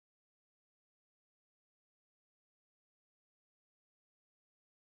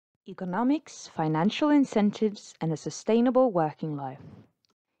Economics, financial incentives, and a sustainable working life.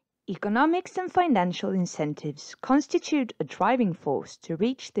 Economics and financial incentives constitute a driving force to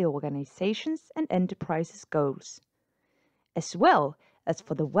reach the organization's and enterprise's goals, as well as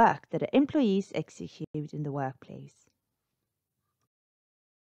for the work that employees execute in the workplace.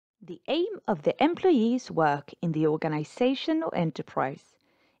 The aim of the employee's work in the organization or enterprise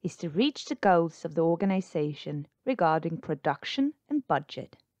is to reach the goals of the organization regarding production and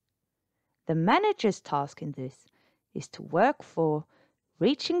budget. The manager's task in this is to work for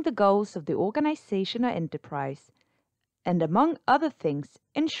reaching the goals of the organization or enterprise, and among other things,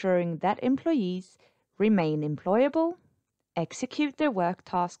 ensuring that employees remain employable, execute their work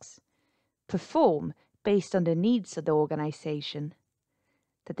tasks, perform based on the needs of the organization,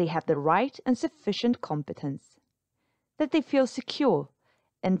 that they have the right and sufficient competence, that they feel secure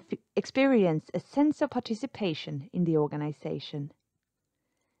and experience a sense of participation in the organization,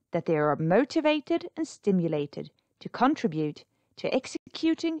 that they are motivated and stimulated to contribute to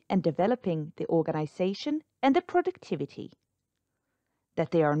executing and developing the organization and the productivity,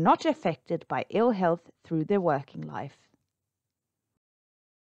 that they are not affected by ill health through their working life.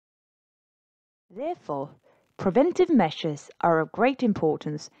 Therefore, preventive measures are of great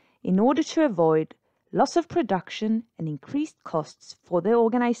importance in order to avoid loss of production and increased costs for the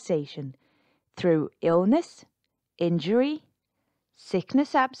organization through illness, injury,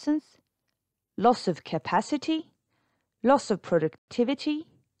 sickness absence, loss of capacity, loss of productivity,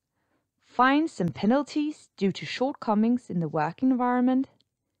 fines and penalties due to shortcomings in the work environment,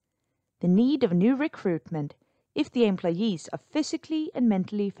 the need of new recruitment if the employees are physically and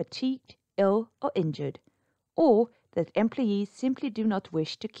mentally fatigued, ill or injured, or that employees simply do not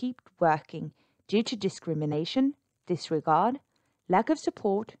wish to keep working due to discrimination, disregard, lack of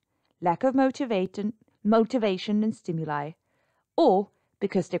support, lack of motivation and stimuli, or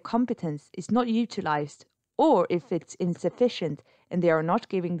because their competence is not utilized, or if it's insufficient and they are not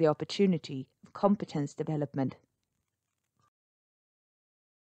giving the opportunity of competence development.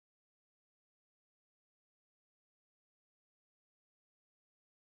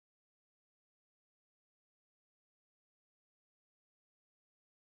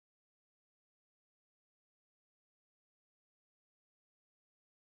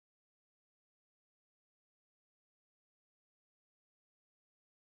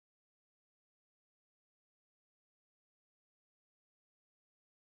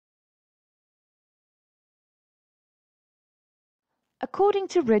 According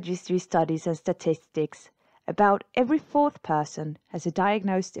to registry studies and statistics, about every fourth person has a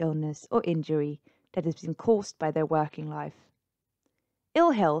diagnosed illness or injury that has been caused by their working life.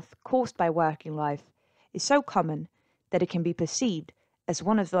 Ill health caused by working life is so common that it can be perceived as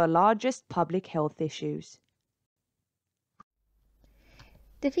one of the largest public health issues.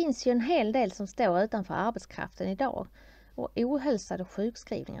 Det finns ju en hel del som står utanför arbetskraften idag och ohälsade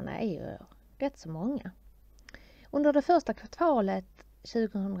sjukskrivningarna är ju rätt så många. Under det första kvartalet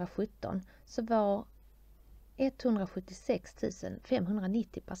 2017 så var 176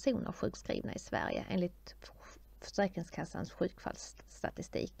 590 personer sjukskrivna i Sverige enligt Försäkringskassans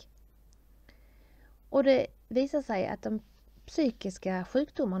sjukfallsstatistik. Och det visar sig att de psykiska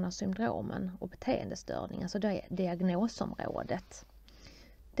sjukdomarna, syndromen och beteendestörningar, alltså det diagnosområdet,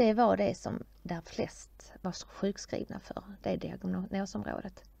 det var det som där flest var sjukskrivna för, det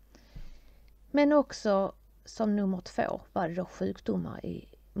diagnosområdet. Men också som nummer 2 var det då sjukdomar i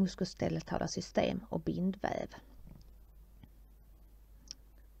muskelskeletala system och bindväv.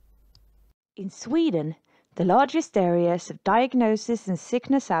 In Sweden, the largest areas of diagnosis and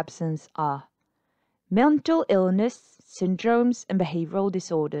sickness absence are mental illness, syndromes and behavioral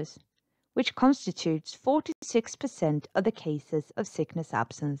disorders, which constitutes 46% of the cases of sickness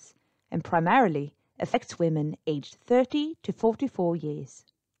absence and primarily affects women aged 30 to 44 years.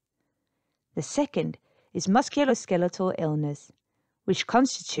 The second is musculoskeletal illness, which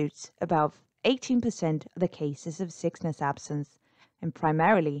constitutes about 18% of the cases of sickness absence and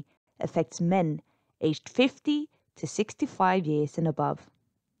primarily affects men aged 50 to 65 years and above.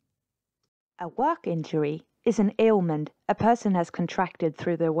 A work injury is an ailment a person has contracted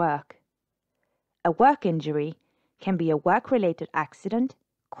through their work. A work injury can be a work-related accident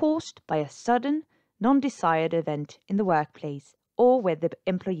caused by a sudden, non-desired event in the workplace or where the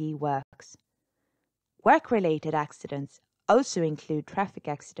employee works. Work-related accidents also include traffic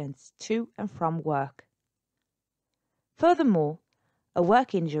accidents to and from work. Furthermore, a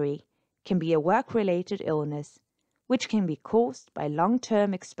work injury can be a work-related illness which can be caused by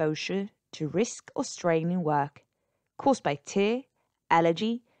long-term exposure to risk or strain in work, caused by tear,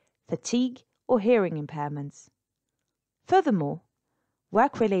 allergy, fatigue, or hearing impairments. Furthermore,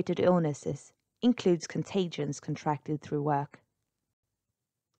 Work-related illnesses includes contagions contracted through work.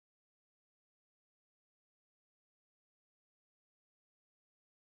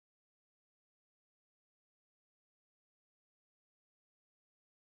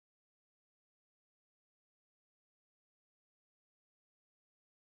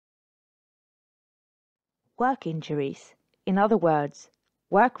 Work injuries, in other words,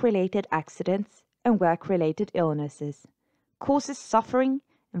 work-related accidents and work-related illnesses, causes suffering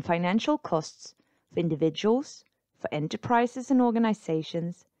and financial costs for individuals, for enterprises and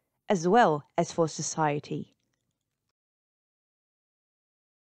organizations, as well as for society.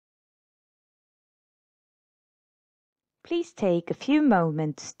 Please take a few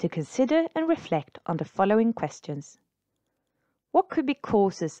moments to consider and reflect on the following questions. What could be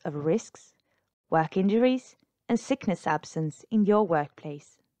causes of risks, work injuries, and sickness absence in your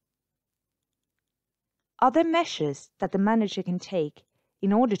workplace? Are there measures that the manager can take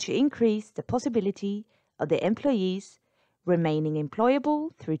in order to increase the possibility of the employees remaining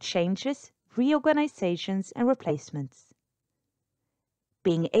employable through changes, reorganisations, and replacements?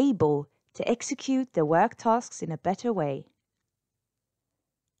 Being able to execute their work tasks in a better way.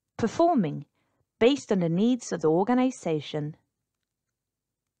 Performing based on the needs of the organisation.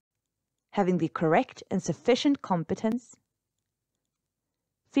 Having the correct and sufficient competence.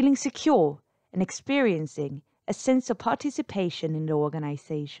 Feeling secure and experiencing a sense of participation in the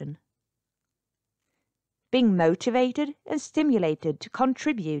organisation. Being motivated and stimulated to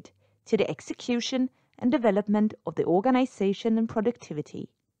contribute to the execution and development of the organisation and productivity.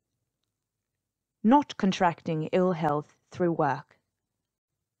 Not contracting ill health through work.